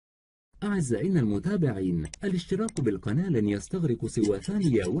أعزائنا المتابعين، الاشتراك بالقناة لن يستغرق سوى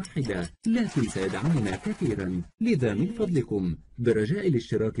ثانية واحدة، لكن سيدعمنا كثيرا، لذا من فضلكم برجاء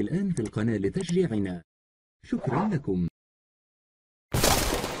الاشتراك الآن في القناة لتشجيعنا. شكرا لكم.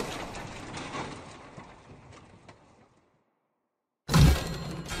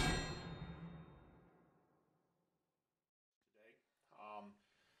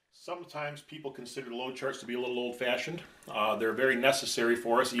 Sometimes people consider load charts to be a little old-fashioned. They're very necessary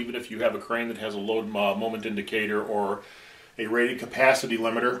for us, even if you have a crane that has a load moment indicator or a rated capacity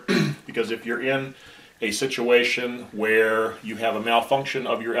limiter, because if you're in a situation where you have a malfunction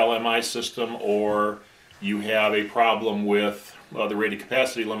of your LMI system or you have a problem with the rated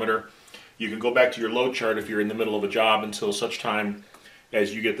capacity limiter, you can go back to your load chart if you're in the middle of a job until such time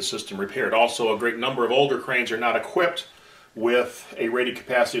as you get the system repaired. Also, a great number of older cranes are not equipped with a rated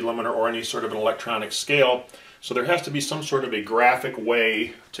capacity limiter or any sort of an electronic scale, so there has to be some sort of a graphic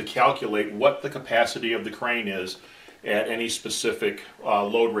way to calculate what the capacity of the crane is at any specific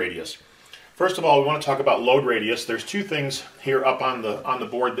load radius. First of all, we want to talk about load radius. There's two things here up on the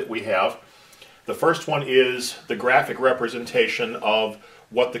board that we have. The first one is the graphic representation of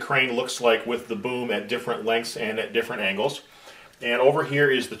what the crane looks like with the boom at different lengths and at different angles. And over here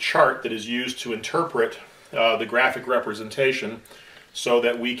is the chart that is used to interpret the graphic representation so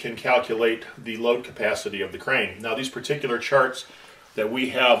that we can calculate the load capacity of the crane. Now, these particular charts that we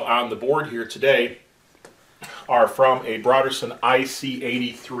have on the board here today are from a Broderson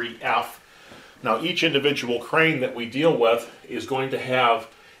IC83F. Now, each individual crane that we deal with is going to have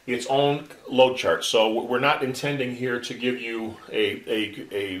its own load chart. So we're not intending here to give you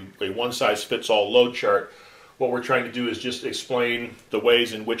a one-size-fits-all load chart. What we're trying to do is just explain the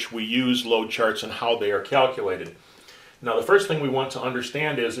ways in which we use load charts and how they are calculated. Now, the first thing we want to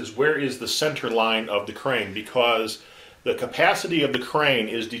understand is where is the center line of the crane, because the capacity of the crane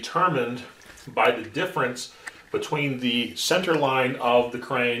is determined by the difference between the center line of the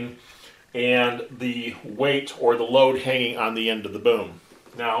crane and the weight or the load hanging on the end of the boom.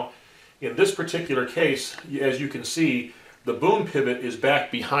 Now, in this particular case, as you can see, the boom pivot is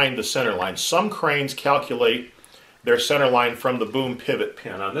back behind the center line. Some cranes calculate their center line from the boom pivot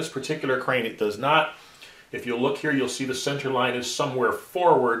pin. On this particular crane, it does not. If you look here, you'll see the center line is somewhere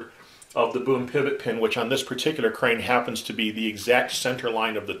forward of the boom pivot pin, which on this particular crane happens to be the exact center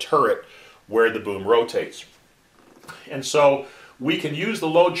line of the turret where the boom rotates. And so we can use the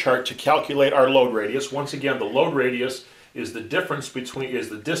load chart to calculate our load radius. Once again, the load radius is the distance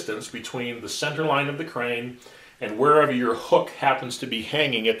between the center line of the crane and wherever your hook happens to be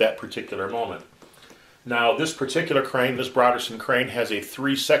hanging at that particular moment. Now, this particular crane, this Broderson crane, has a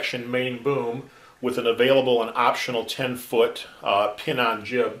 3-section main boom with an available and optional 10-foot pin-on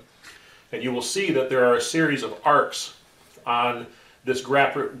jib. And you will see that there are a series of arcs on this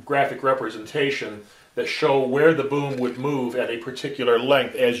graphic representation that show where the boom would move at a particular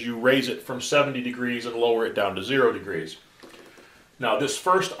length as you raise it from 70 degrees and lower it down to 0 degrees. Now, this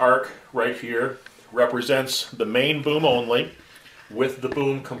first arc right here represents the main boom only, with the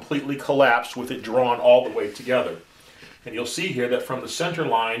boom completely collapsed with it drawn all the way together. And you'll see here that from the center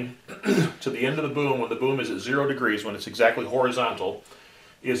line to the end of the boom, when the boom is at 0 degrees, when it's exactly horizontal,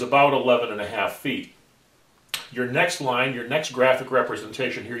 is about 11.5 feet. Your next line, your next graphic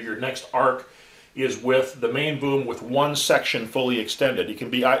representation here, your next arc, is with the main boom with one section fully extended. It can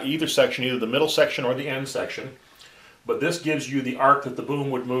be either section, either the middle section or the end section. But this gives you the arc that the boom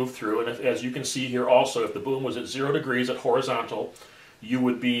would move through, and as you can see here also, if the boom was at 0 degrees at horizontal, you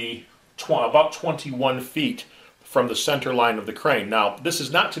would be about 21 feet from the center line of the crane. Now, this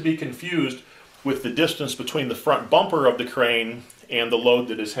is not to be confused with the distance between the front bumper of the crane and the load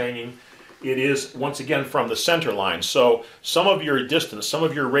that is hanging. It is, once again, from the center line. So some of your distance, some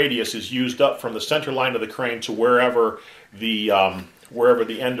of your radius is used up from the center line of the crane to wherever the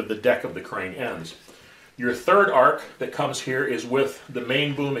end of the deck of the crane ends. Your third arc that comes here is with the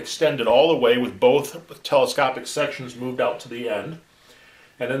main boom extended all the way with both telescopic sections moved out to the end.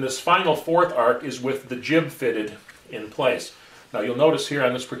 And then this final fourth arc is with the jib fitted in place. Now, you'll notice here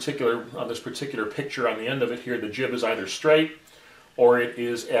on this particular picture on the end of it here, the jib is either straight or it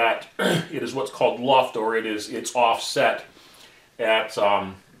is what's called luffed, or it's offset at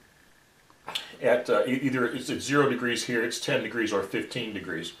either it's at 0 degrees here, it's 10 degrees or 15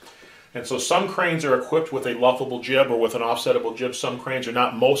 degrees. And so some cranes are equipped with a luffable jib or with an offsettable jib. Some cranes are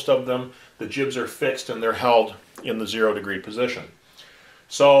not. Most of them, the jibs are fixed and they're held in the 0 degree position.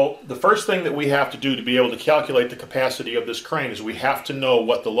 So the first thing that we have to do to be able to calculate the capacity of this crane is we have to know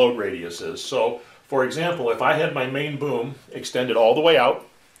what the load radius is. So, for example, if I had my main boom extended all the way out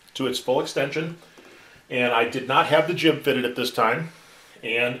to its full extension, and I did not have the jib fitted at this time,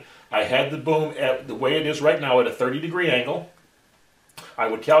 and I had the boom at the way it is right now at a 30-degree angle, I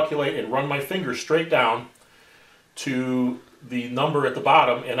would calculate and run my finger straight down to the number at the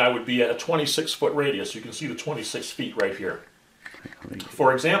bottom, and I would be at a 26-foot radius. You can see the 26 feet right here.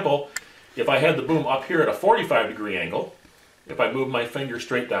 For example, if I had the boom up here at a 45-degree angle, if I move my finger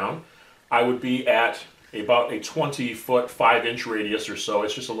straight down, I would be at about a 20-foot, 5-inch radius or so.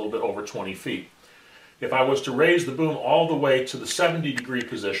 It's just a little bit over 20 feet. If I was to raise the boom all the way to the 70-degree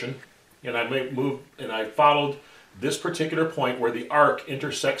position, and I followed this particular point where the arc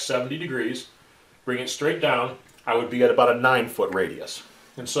intersects 70 degrees, bring it straight down, I would be at about a 9-foot radius.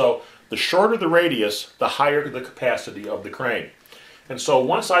 And so the shorter the radius, the higher the capacity of the crane. And so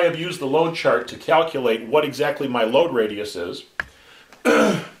once I have used the load chart to calculate what exactly my load radius is,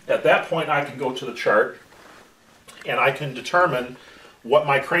 at that point I can go to the chart and I can determine what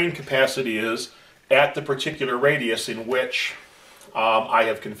my crane capacity is at the particular radius in which I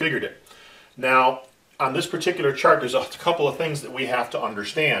have configured it. Now, on this particular chart, there's a couple of things that we have to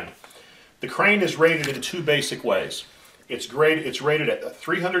understand. The crane is rated in two basic ways. It's rated at a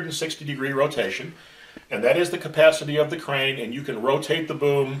 360-degree rotation, and that is the capacity of the crane, and you can rotate the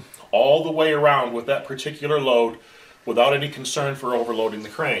boom all the way around with that particular load without any concern for overloading the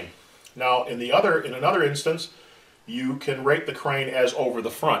crane. Now, in another instance, you can rate the crane as over the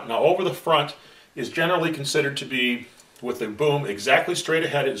front. Now, over the front is generally considered to be with the boom exactly straight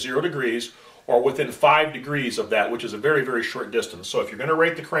ahead at 0 degrees, or within 5 degrees of that, which is a very, very short distance. So if you're going to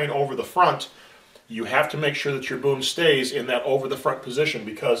rate the crane over the front, you have to make sure that your boom stays in that over the front position,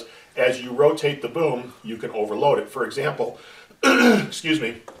 because as you rotate the boom, you can overload it. For example, excuse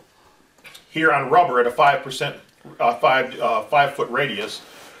me, here on rubber at a 5-foot radius,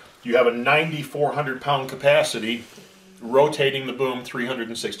 you have a 9,400-pound capacity rotating the boom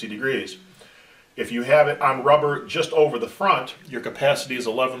 360 degrees. If you have it on rubber just over the front, your capacity is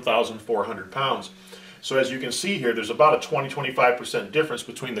 11,400 pounds. So as you can see here, there's about a 20-25% difference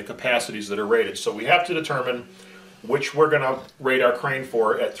between the capacities that are rated. So we have to determine which we're going to rate our crane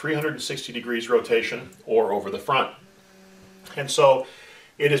for at 360 degrees rotation or over the front. And so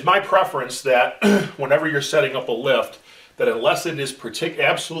it is my preference that whenever you're setting up a lift, that unless it is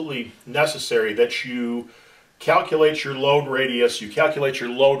absolutely necessary, that you calculate your load radius, you calculate your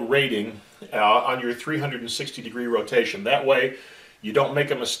load rating on your 360-degree rotation. That way you don't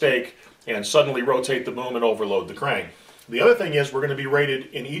make a mistake and suddenly rotate the boom and overload the crane. The other thing is we're going to be rated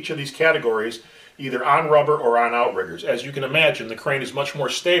in each of these categories either on rubber or on outriggers. As you can imagine, the crane is much more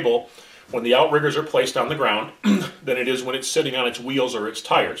stable when the outriggers are placed on the ground than it is when it's sitting on its wheels or its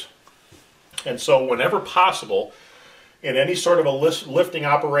tires. And so whenever possible, in any sort of a lifting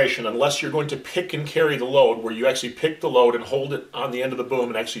operation, unless you're going to pick and carry the load, where you actually pick the load and hold it on the end of the boom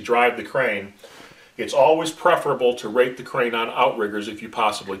and actually drive the crane, it's always preferable to rate the crane on outriggers if you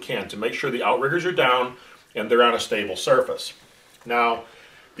possibly can, to make sure the outriggers are down and they're on a stable surface. Now,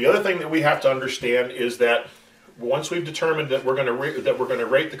 the other thing that we have to understand is that once we've determined that we're going to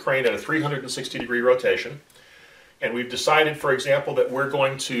rate the crane at a 360-degree rotation, and we've decided, for example, that we're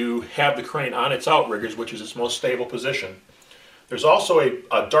going to have the crane on its outriggers, which is its most stable position, there's also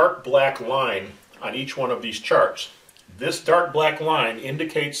a dark black line on each one of these charts. This dark black line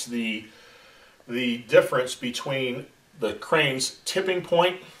indicates the difference between the crane's tipping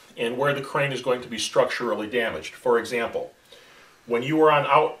point and where the crane is going to be structurally damaged. For example, when you are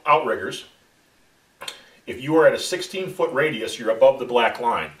on outriggers, if you are at a 16-foot radius, you're above the black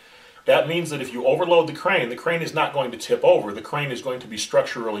line. That means that if you overload the crane is not going to tip over. The crane is going to be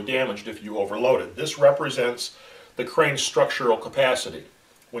structurally damaged if you overload it. This represents the crane's structural capacity.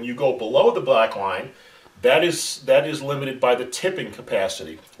 When you go below the black line, that is limited by the tipping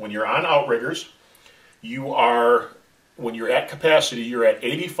capacity. When you're on outriggers, when you're at capacity, you're at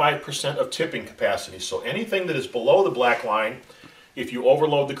 85% of tipping capacity. So anything that is below the black line, if you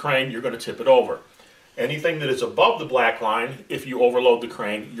overload the crane, you're going to tip it over. Anything that is above the black line, if you overload the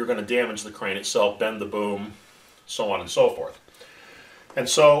crane, you're going to damage the crane itself, bend the boom, so on and so forth. And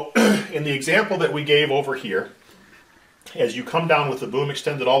so, in the example that we gave over here, as you come down with the boom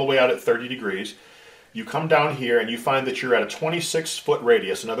extended all the way out at 30 degrees, you come down here and you find that you're at a 26-foot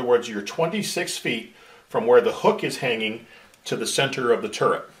radius. In other words, you're 26 feet from where the hook is hanging to the center of the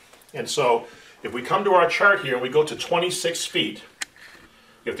turret. And so, if we come to our chart here and we go to 26 feet,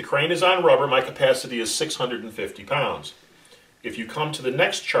 if the crane is on rubber, my capacity is 650 pounds. If you come to the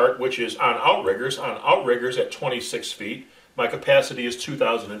next chart, which is on outriggers at 26 feet, my capacity is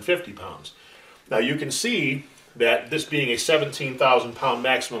 2,050 pounds. Now you can see that this being a 17,000 pound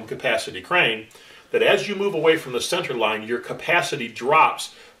maximum capacity crane, that as you move away from the center line, your capacity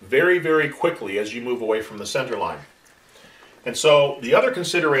drops very, very quickly as you move away from the center line. And so the other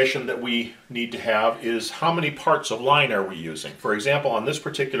consideration that we need to have is how many parts of line are we using. For example, on this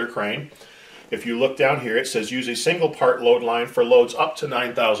particular crane, if you look down here, it says use a single part load line for loads up to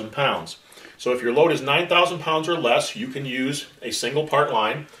 9,000 pounds. So if your load is 9,000 pounds or less, you can use a single part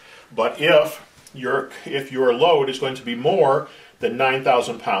line. But if your load is going to be more than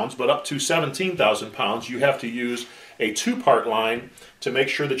 9,000 pounds, but up to 17,000 pounds, you have to use a two-part line to make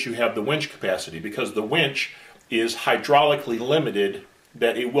sure that you have the winch capacity, because the winch is hydraulically limited,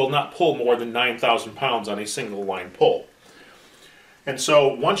 that it will not pull more than 9,000 pounds on a single line pull. And so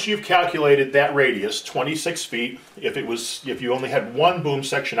once you've calculated that radius, 26 feet, if you only had one boom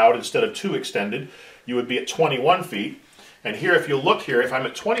section out instead of two extended, you would be at 21 feet. And here, if you look here, if I'm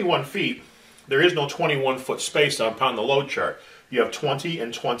at 21 feet, there is no 21-foot space upon the load chart. You have 20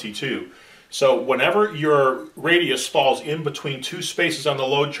 and 22. So whenever your radius falls in between two spaces on the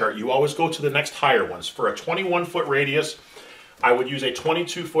load chart, you always go to the next higher ones. For a 21-foot radius, I would use a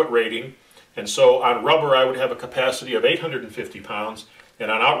 22-foot rating. And so on rubber, I would have a capacity of 850 pounds. And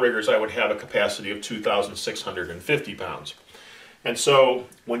on outriggers, I would have a capacity of 2,650 pounds. And so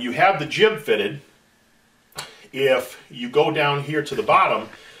when you have the jib fitted, if you go down here to the bottom,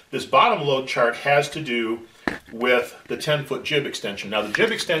 this bottom load chart has to do with the 10-foot jib extension. Now the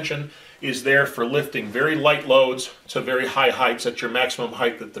jib extension is there for lifting very light loads to very high heights at your maximum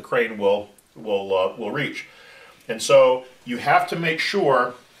height that the crane will reach. And so you have to make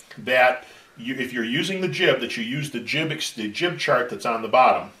sure that if you're using the jib, that you use the jib chart that's on the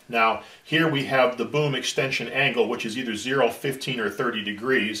bottom. Now here we have the boom extension angle, which is either 0, 15, or 30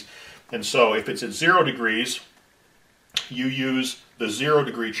 degrees. And so if it's at 0 degrees, you use the 0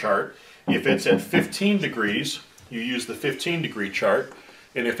 degree chart. If it's at 15 degrees, you use the 15 degree chart.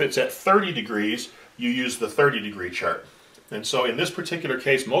 And if it's at 30 degrees, you use the 30 degree chart. And so in this particular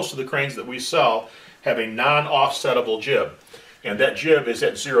case, most of the cranes that we sell have a non-offsetable jib. And that jib is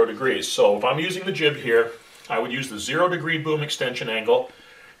at 0 degrees. So if I'm using the jib here, I would use the 0 degree boom extension angle.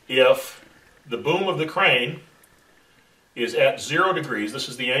 If the boom of the crane is at 0 degrees, this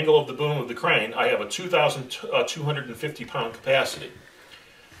is the angle of the boom of the crane, I have a 2,250 pound capacity.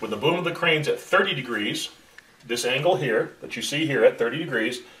 When the boom of the crane's at 30 degrees, this angle here that you see here at 30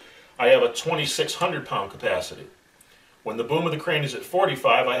 degrees, I have a 2,600 pound capacity. When the boom of the crane is at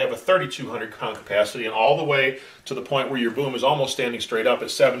 45, I have a 3,200 pound capacity, and all the way to the point where your boom is almost standing straight up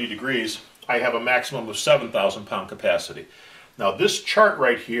at 70 degrees, I have a maximum of 7,000 pound capacity. Now this chart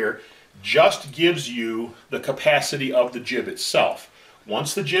right here just gives you the capacity of the jib itself.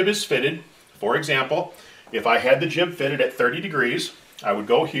 Once the jib is fitted, for example, if I had the jib fitted at 30 degrees, I would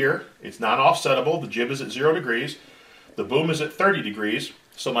go here, it's non-offsetable, the jib is at 0 degrees, the boom is at 30 degrees,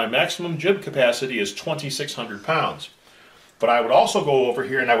 so my maximum jib capacity is 2,600 pounds. But I would also go over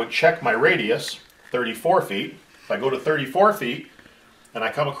here and I would check my radius, 34 feet. If I go to 34 feet and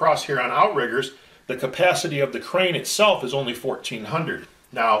I come across here on outriggers, the capacity of the crane itself is only 1,400.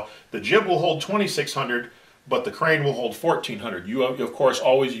 Now, the jib will hold 2,600, but the crane will hold 1,400. You, of course,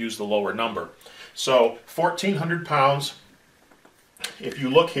 always use the lower number. So, 1,400 pounds, if you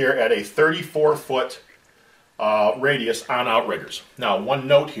look here at a 34-foot radius on outriggers. Now, one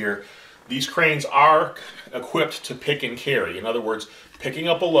note here, these cranes are equipped to pick and carry. In other words, picking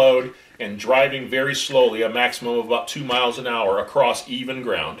up a load and driving very slowly, a maximum of about 2 miles an hour across even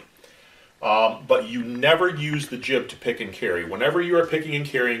ground. But you never use the jib to pick and carry. Whenever you are picking and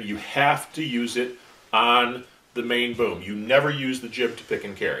carrying, you have to use it on the main boom. You never use the jib to pick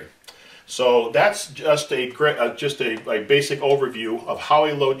and carry. So that's just a basic overview of how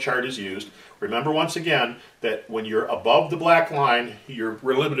a load chart is used. Remember once again that when you're above the black line,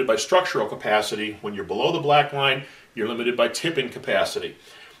 we're limited by structural capacity. When you're below the black line, you're limited by tipping capacity.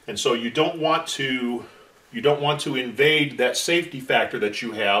 And so you don't want to invade that safety factor that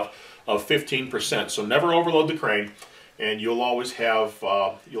you have of 15%. So never overload the crane, and you'll always have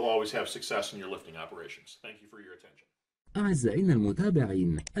success in your lifting operations. Thank you for your attention. أعزائنا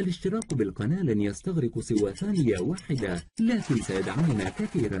المتابعين، الاشتراك بالقناة لن يستغرق سوى ثانية واحدة، لكن سيدعمنا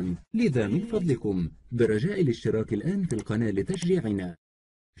كثيرا. لذا من فضلكم برجاء الاشتراك الآن في القناة لتشجيعنا.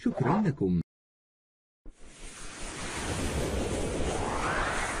 شكرا لكم.